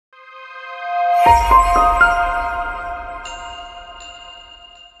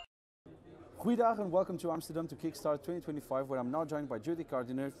Goeiedag and welcome to Amsterdam to Kickstart 2025, where I'm now joined by Judith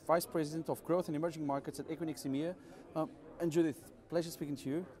Gardiner, Vice President of Growth and Emerging Markets at Equinix EMEA. And Judith, pleasure speaking to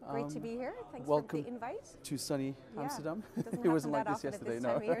you. Great to be here. Thanks welcome for the invite. To sunny Amsterdam. It wasn't like this yesterday,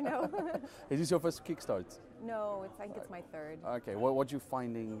 no. Is this your first Kickstart? No, I think it's my third. Okay, what are you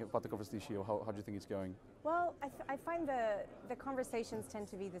finding about the conference this year? How do you think it's going? Well, I find the conversations tend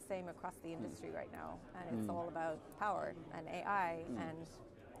to be the same across the industry right now, and it's all about power and AI and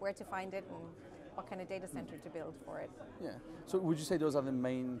where to find it and what kind of data center to build for it. Yeah. So would you say those are the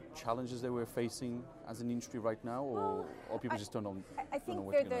main challenges that we're facing as an industry right now, or people just don't know? I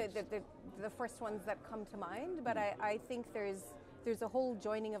think they're the first ones that come to mind, but I think there's a whole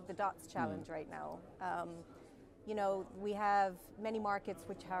joining of the dots challenge right now. You know, we have many markets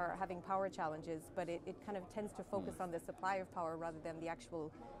which are having power challenges, but it kind of tends to focus on the supply of power rather than the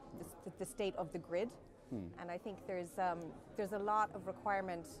actual the state of the grid. And I think there's a lot of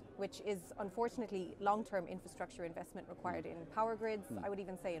requirement, which is unfortunately long-term infrastructure investment required in power grids. I would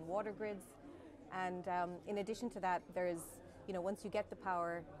even say in water grids. And in addition to that, there's, you know, once you get the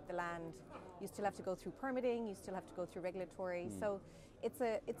power, the land, you still have to go through permitting, you still have to go through regulatory. So it's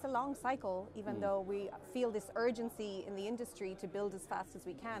a long cycle, even though we feel this urgency in the industry to build as fast as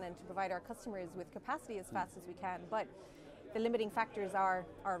we can and to provide our customers with capacity as fast as we can. But the limiting factors are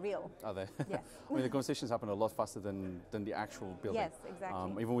real. Are they? Yes. I mean, the conversations happen a lot faster than the actual building. Yes,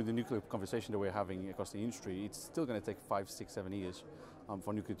 exactly. Even with the nuclear conversation that we're having across the industry, it's still going to take 5, 6, 7 years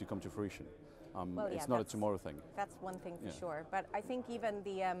for nuclear to come to fruition. Well, it's not a tomorrow thing. That's one thing for sure. But I think even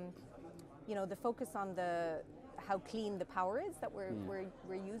the, you know, the focus on how clean the power is that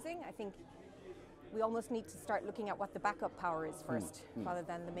we're using, I think we almost need to start looking at what the backup power is first, rather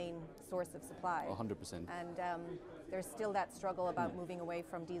than the main source of supply. 100%. And there's still that struggle about moving away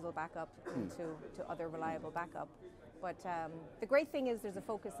from diesel backup to other reliable backup. But the great thing is there's a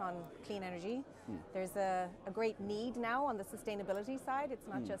focus on clean energy. There's a great need now on the sustainability side. It's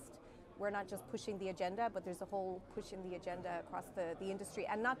not just, we're not just pushing the agenda, but there's a whole push in the agenda across the industry,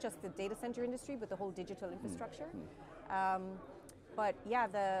 and not just the data center industry, but the whole digital infrastructure. But yeah,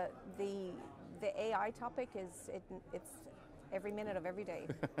 the AI topic it's every minute of every day.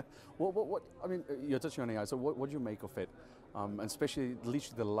 What I mean, you're touching on AI, so what do you make of it? And especially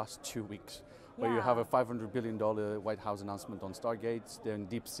literally the last 2 weeks, where you have a $500 billion White House announcement on Stargate, then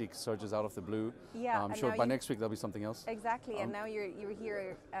DeepSeek surges out of the blue. Yeah, I'm sure by next week there'll be something else. Exactly, and now you're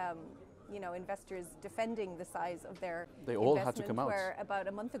here, you know, investors defending the size of their They all had to come out. Where about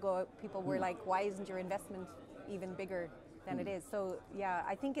a month ago people were like, why isn't your investment even bigger than it is? So yeah,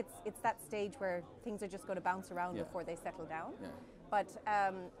 I think it's that stage where things are just going to bounce around before they settle down. Yeah. But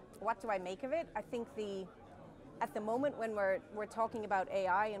what do I make of it? I think at the moment when we're talking about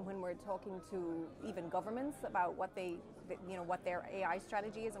AI, and when we're talking to even governments about what what their AI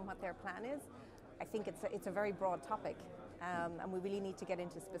strategy is and what their plan is, I think it's a very broad topic, and we really need to get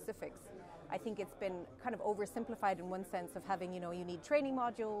into specifics. I think it's been kind of oversimplified in one sense of having, you know, you need training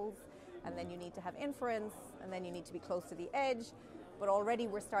modules, and then you need to have inference, and then you need to be close to the edge. But already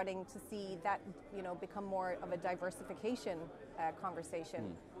we're starting to see that, you know, become more of a diversification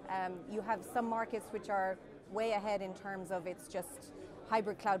conversation. You have some markets which are way ahead in terms of it's just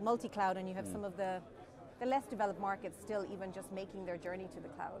hybrid cloud, multi-cloud, and you have some of the less developed markets still even just making their journey to the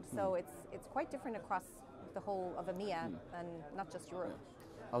cloud. So it's quite different across the whole of EMEA and not just Europe.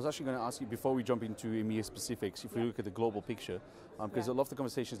 I was actually going to ask you, before we jump into EMEA specifics, if we look at the global picture, because a lot of the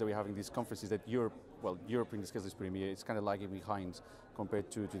conversations that we're having in these conferences that Europe in this case is for EMEA, it's kind of lagging behind compared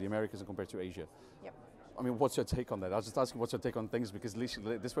to the Americas and compared to Asia. Yep. I mean, what's your take on that? I was just asking what's your take on things, because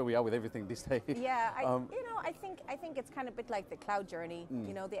literally this is where we are with everything these days. Yeah, you know, I think it's kind of a bit like the cloud journey.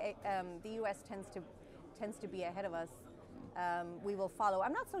 You know, the US tends to be ahead of us. We will follow.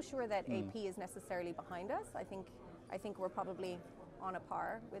 I'm not so sure that AP is necessarily behind us. I think we're probably on a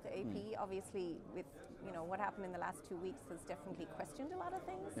par with AP. Obviously, with, you know, what happened in the last 2 weeks has definitely questioned a lot of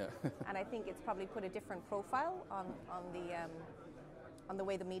things, and I think it's probably put a different profile on the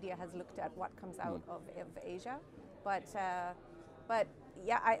way the media has looked at what comes out of Asia. But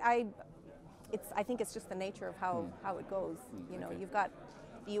yeah, I think it's just the nature of how it goes. You know, you've got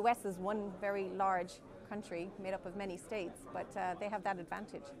the US as one very large country made up of many states, but they have that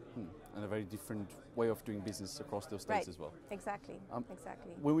advantage. And a very different way of doing business across those states as well. Exactly,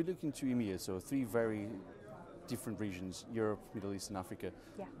 exactly. When we look into EMEA, so 3 very different regions, Europe, Middle East and Africa,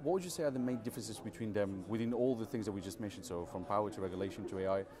 what would you say are the main differences between them within all the things that we just mentioned, so from power to regulation to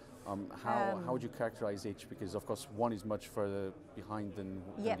AI? How would you characterize each? Because of course one is much further behind than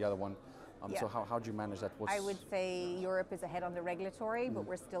the other one. So how do you manage that? I would say Europe is ahead on the regulatory, but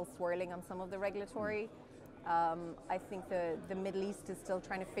we're still swirling on some of the regulatory. I think the Middle East is still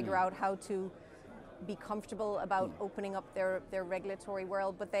trying to figure out how to be comfortable about opening up their regulatory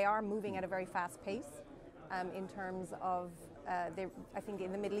world, but they are moving at a very fast pace in terms of, I think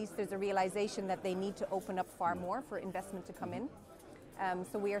in the Middle East there's a realization that they need to open up far more for investment to come in.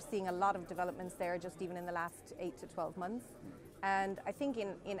 So we are seeing a lot of developments there just even in the last 8 to 12 months. And I think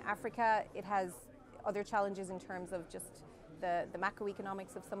in Africa it has other challenges in terms of just the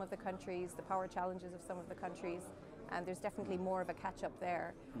macroeconomics of some of the countries, the power challenges of some of the countries, and there's definitely more of a catch-up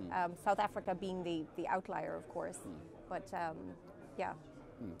there. South Africa being the outlier, of course, but yeah.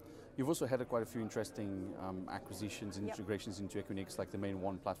 You've also had quite a few interesting acquisitions and integrations into Equinix, like the main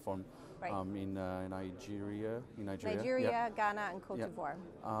one platform in Nigeria. Ghana, and Cote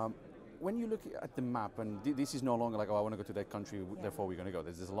d'Ivoire. When you look at the map, and this is no longer like, oh, I want to go to that country, therefore we're going to go.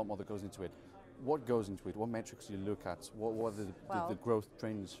 There's a lot more that goes into it. What goes into it? What metrics do you look at? What are the growth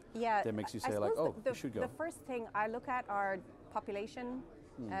trends that makes you say, like, oh, you should go? The first thing I look at are population,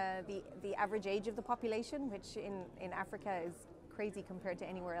 the average age of the population, which in Africa is crazy compared to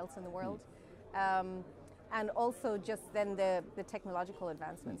anywhere else in the world. And also just then the technological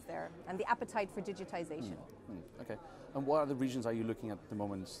advancements there and the appetite for digitization. Okay. And what other regions are you looking at the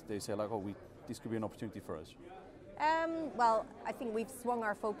moment? They say, like, oh, this could be an opportunity for us. Well, I think we've swung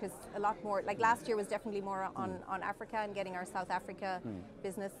our focus a lot more. Like last year was definitely more on Africa and getting our South Africa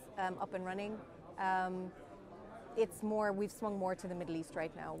business up and running. It's more, we've swung more to the Middle East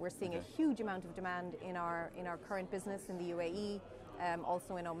right now. We're seeing a huge amount of demand in our current business in the UAE,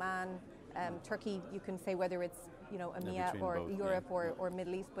 also in Oman. Turkey, you can say whether it's EMEA or both, Europe or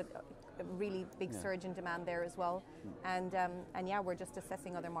Middle East, but a really big surge in demand there as well. And yeah, we're just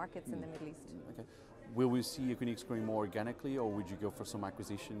assessing other markets in the Middle East. Okay. Will we see Equinix growing more organically, or would you go for some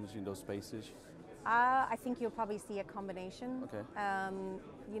acquisitions in those spaces? I think you'll probably see a combination. Okay.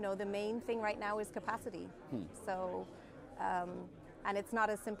 The main thing right now is capacity. So, and it's not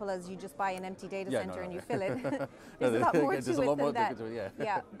as simple as you just buy an empty data center and you fill it. There's a lot more to it than that.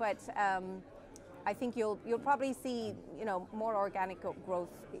 Yeah, but I think you'll probably see more organic growth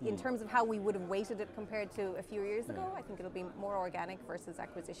in terms of how we would have weighted it compared to a few years ago. I think it'll be more organic versus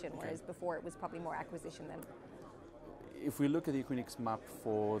acquisition, whereas before it was probably more acquisition than. If we look at the Equinix map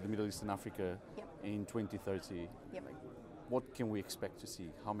for the Middle East and Africa in 2030, what can we expect to see?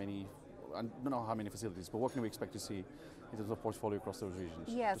 How many? I don't know how many facilities, but what can we expect to see in terms of portfolio across those regions?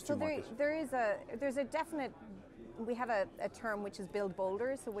 Yeah, so there's a definite. We have a term which is build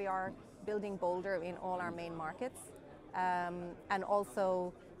bolder, so we are building bolder in all our main markets, and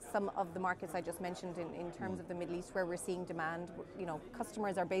also some of the markets I just mentioned in terms of the Middle East where we're seeing demand.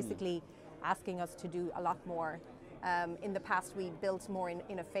 Customers are basically asking us to do a lot more. In the past, we built more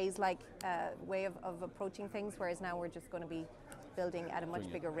in a phase-like way of approaching things, whereas now we're just going to be building at a much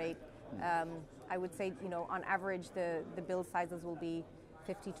bigger rate. I would say, on average, the build sizes will be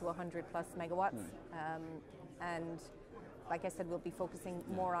 50 to 100 plus megawatts. And like I said, we'll be focusing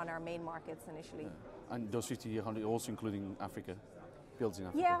more on our main markets initially. And those 50 to 100 also including Africa? Builds in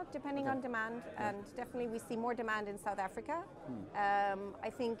Africa? Yeah, depending on demand. And definitely we see more demand in South Africa. I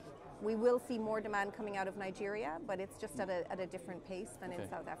think we will see more demand coming out of Nigeria, but it's just at a different pace than in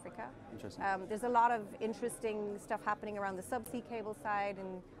South Africa. Interesting. There's a lot of interesting stuff happening around the subsea cable side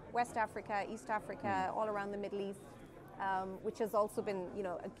in West Africa, East Africa, all around the Middle East, which has also been,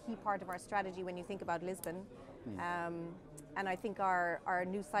 a key part of our strategy when you think about Lisbon. And I think our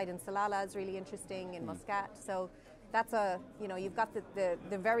new site in Salalah is really interesting, in Muscat. So that's you've got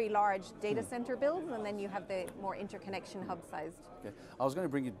the very large data center builds, and then you have the more interconnection hub-sized. Okay. I was going to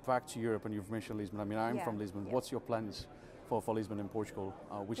bring it back to Europe, and you've mentioned Lisbon. I mean, I'm from Lisbon. What's your plans for Lisbon and Portugal,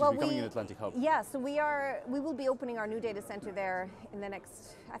 which is becoming an Atlantic hub? Yeah, so we will be opening our new data center there in the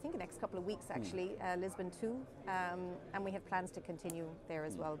next couple of weeks, actually, Lisbon 2, and we have plans to continue there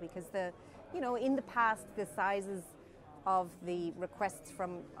as well, because in the past, the sizes of the requests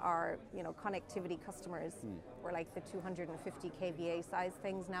from our connectivity customers were like the 250 kVA size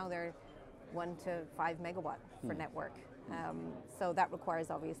things. Now they're 1 to 5 megawatt for network. So that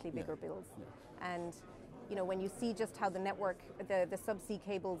requires obviously bigger builds. And when you see just how the network, the subsea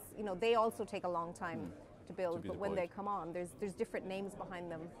cables, they also take a long time to build, but when they come on, there's different names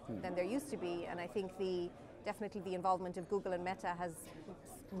behind them than there used to be. And I think definitely the involvement of Google and Meta has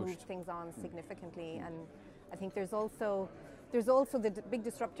moved things on significantly. And I think there's also the big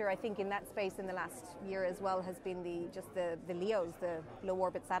disruptor, I think, in that space in the last year as well has been the LEOs, the low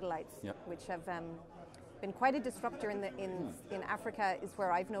orbit satellites, which have been quite a disruptor in Africa is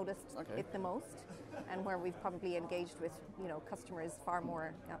where I've noticed it the most. and where we've probably engaged with customers far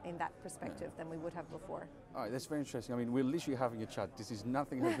more in that perspective than we would have before. All right, that's very interesting. I mean, we're literally having a chat. This is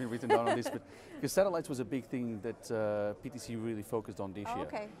nothing has been written down on this, but because satellites was a big thing that PTC really focused on this year.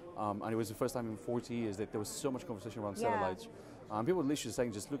 Okay. And it was the first time in 40 years that there was so much conversation around satellites. People were literally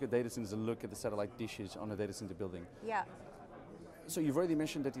saying, just look at data centers and look at the satellite dishes on a data center building. Yeah. So you've already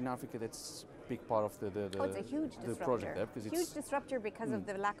mentioned that in Africa, that's a big part of it's a huge disruptor. Project there, because huge disruptor because of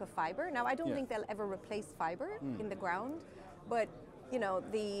the lack of fiber. Now, I don't think they'll ever replace fiber in the ground, but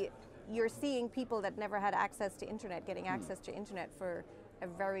you're seeing people that never had access to internet getting access to internet for a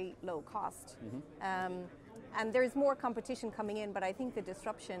very low cost. And there's more competition coming in, but I think the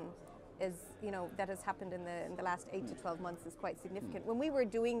disruption is, that has happened in the last 8 to 12 months is quite significant. When we were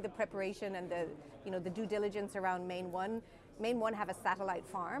doing the preparation and the due diligence around Main 1 have a satellite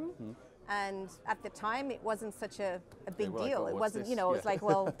farm. And at the time, it wasn't such a big deal. It wasn't, it was like,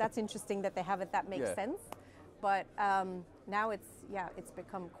 well, that's interesting that they have it. That makes sense. But now it's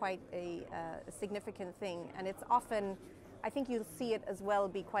become quite a significant thing, and it's often, I think you'll see it as well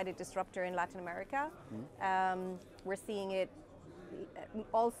be quite a disruptor in Latin America. We're seeing it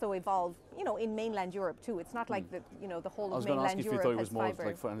also evolve, in mainland Europe too. It's not like the whole of mainland Europe has fiber. I was going to ask if you thought it was more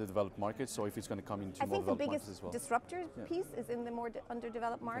like for underdeveloped markets, or if it's going to come into more developed markets as well. I think the biggest disruptor piece is in the more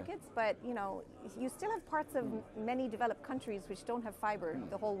underdeveloped markets, but you still have parts of many developed countries which don't have fiber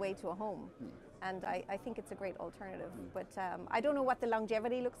the whole way to a home. And I think it's a great alternative. But I don't know what the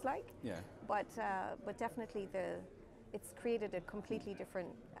longevity looks like. But definitely it's created a completely different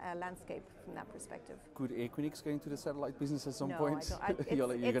landscape from that perspective. Could Equinix get into the satellite business at some point?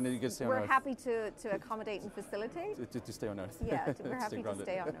 No, you're going to stay on Earth. We're happy to accommodate and facilitate. To stay on Earth. Yeah, we're happy to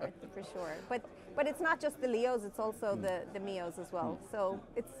stay on Earth for sure. But it's not just the LEOs; it's also the MEOs as well. So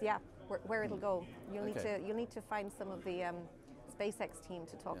it's where it'll go. You'll need to find some of the SpaceX team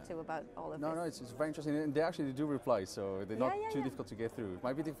to talk to about all of this. No, it's very interesting, and they actually do reply, so they're not too difficult to get through. It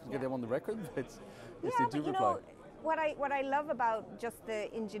might be difficult to get them on the record, but yes, they do reply. What I love about just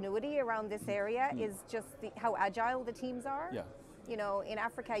the ingenuity around this area is just how agile the teams are. In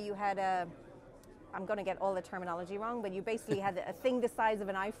Africa you had I'm going to get all the terminology wrong, but you basically had a thing the size of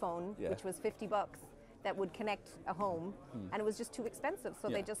an iPhone, which was $50, that would connect a home, and it was just too expensive. So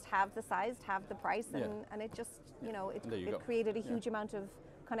they just have the size, have the price, and it just, it created a huge amount of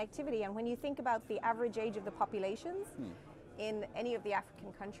connectivity. And when you think about the average age of the populations, in any of the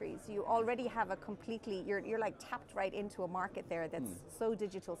African countries, you already have a completely, you're like tapped right into a market there that's so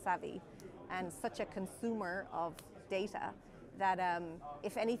digital savvy and such a consumer of data that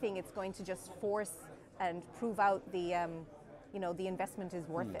if anything, it's going to just force and prove out the investment is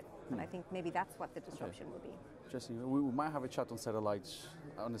worth it. And I think maybe that's what the disruption will be. Interesting. We might have a chat on satellites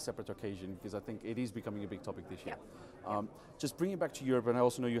on a separate occasion, because I think it is becoming a big topic this year. Just bring it back to Europe, and I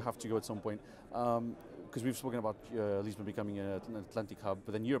also know you have to go at some point, because we've spoken about Lisbon becoming an Atlantic hub,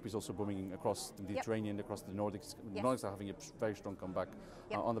 but then Europe is also booming across the Mediterranean, across the Nordics. The Nordics are having a very strong comeback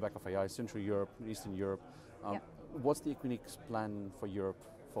on the back of AI, Central Europe, Eastern Europe. What's the Equinix plan for Europe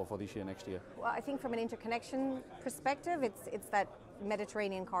for this year, next year? Well, I think from an interconnection perspective, it's that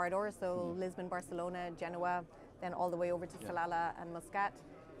Mediterranean corridor, so Lisbon, Barcelona, Genoa, then all the way over to Salalah and Muscat.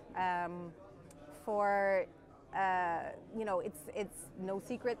 It's no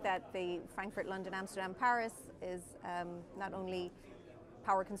secret that the Frankfurt, London, Amsterdam, Paris is not only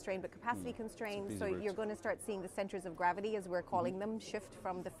power constrained but capacity constrained. So you're going to start seeing the centers of gravity, as we're calling them, shift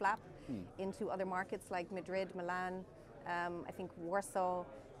from the flap into other markets like Madrid, Milan, I think Warsaw.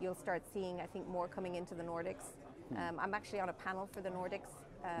 You'll start seeing, I think, more coming into the Nordics. I'm actually on a panel for the Nordics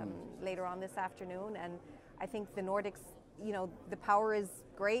later on this afternoon, and I think the Nordics, the power is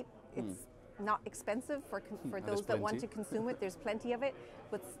great. It's not expensive for those that want to consume it. There's plenty of it,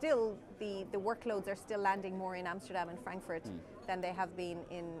 but still the workloads are still landing more in Amsterdam and Frankfurt than they have been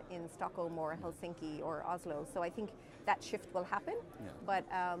in Stockholm or Helsinki or Oslo. So I think that shift will happen. But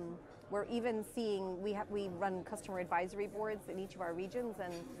we're even seeing, we run customer advisory boards in each of our regions,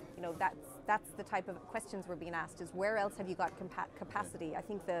 and that's the type of questions we're being asked, is where else have you got capacity? I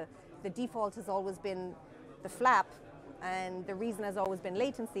think the default has always been the flap, and the reason has always been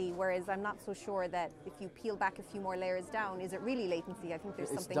latency, whereas I'm not so sure that if you peel back a few more layers down, is it really latency? I think there's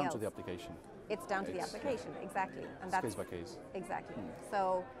something else. It's down to the application. It's down to the application, exactly. And that's case by case. Exactly.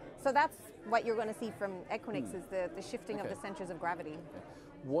 So that's what you're going to see from Equinix, is the shifting of the centers of gravity.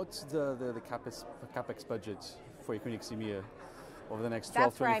 What's the CapEx budget for Equinix EMEA over the next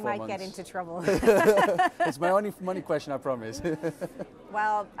 12, 24 months? That's where I might get into trouble. It's my only money question, I promise.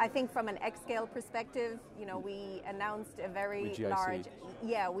 Well, I think from an X-scale perspective, we announced a very large,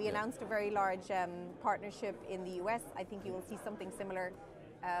 announced a very large partnership in the US. I think you will see something similar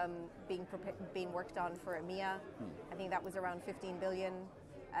being worked on for EMEA. I think that was around 15 billion.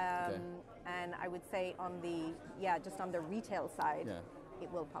 And I would say on the just on the retail side,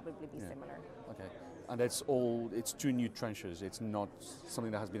 it will probably be similar. Okay, and that's all. It's 2 new trenches. It's not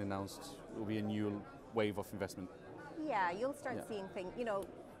something that has been announced. It will be a new wave of investment. Yeah, you'll start seeing things. You know,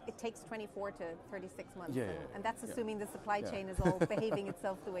 it takes 24 to 36 months, and that's assuming the supply chain is all behaving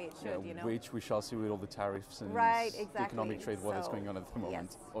itself the way it should. You know, which we shall see with all the tariffs and the economic trade war that's going on at the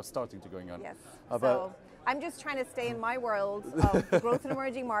moment, or starting to going on. Yes. So I'm just trying to stay in my world of growth in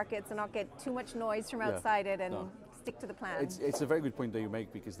emerging markets and not get too much noise from outside it, and stick to the plan. It's a very good point that you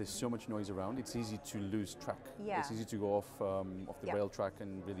make, because there's so much noise around. It's easy to lose track. It's easy to go off the rail track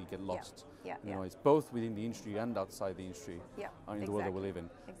and really get lost in the noise, both within the industry and outside the industry, in the world that we live in.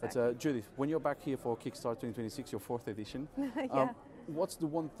 But Judith, when you're back here for Kickstart 2026, your 4th edition, what's the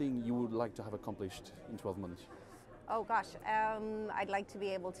one thing you would like to have accomplished in 12 months? Oh gosh, I'd like to be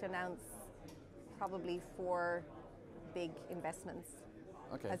able to announce probably 4 big investments.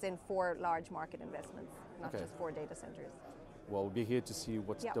 As in 4 large market investments, not just 4 data centers. Well, we'll be here to see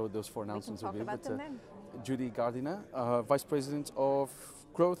what those 4 announcements will be. But Judith Gardiner, Vice President of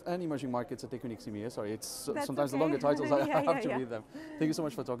Growth and Emerging Markets at Equinix EMEA. Sorry, it's sometimes the longer titles I have to read them. Thank you so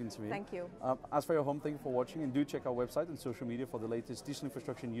much for talking to me. Thank you. As for your home, thank you for watching, and do check our website and social media for the latest digital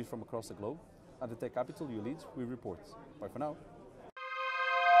infrastructure news from across the globe. At the Tech Capital you lead, we report. Bye for now.